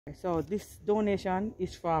So this donation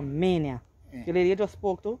is from Mania. Yeah. The lady you just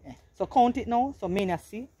spoke to. Yeah. So count it now. So Mania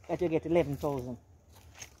see that you get 11,000.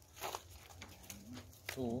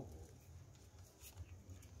 2, 4,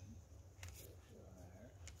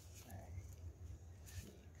 5,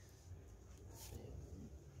 6, 7,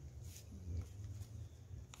 8,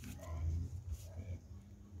 9,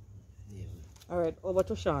 10, 11. Alright, over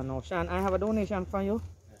to Shawn now. Shawn, I have a donation from you.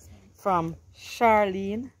 Yes, From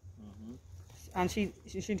Charlene. And she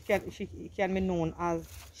can be known as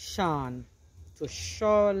Shawn. So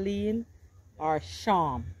Charlene or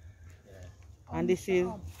Shawn. Yeah. And this is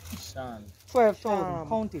Shawn. 12,000.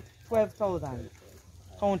 Count it. 12,000.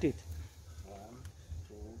 Count it. 1,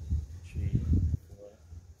 2, 3, 4,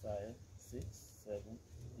 5, 6, 7,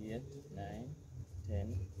 8, 9,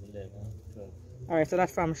 10, 11, 12. Alright, so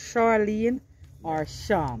that's from Charlene or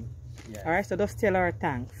Shawn. Yes. Alright, so just tell her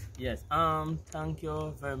thanks. Yes. Thank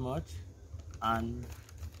you very much. And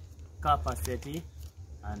capacity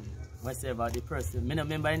and whatever the person. I don't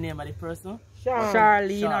remember the name of the person.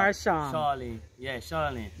 Charlene or Shawn. Charlene. Yeah,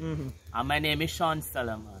 Charlene. And my name is Shawn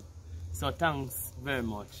Solomon. So thanks very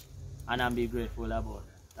much. And I'm be grateful about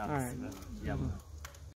it. Thanks. All right. Yeah, man.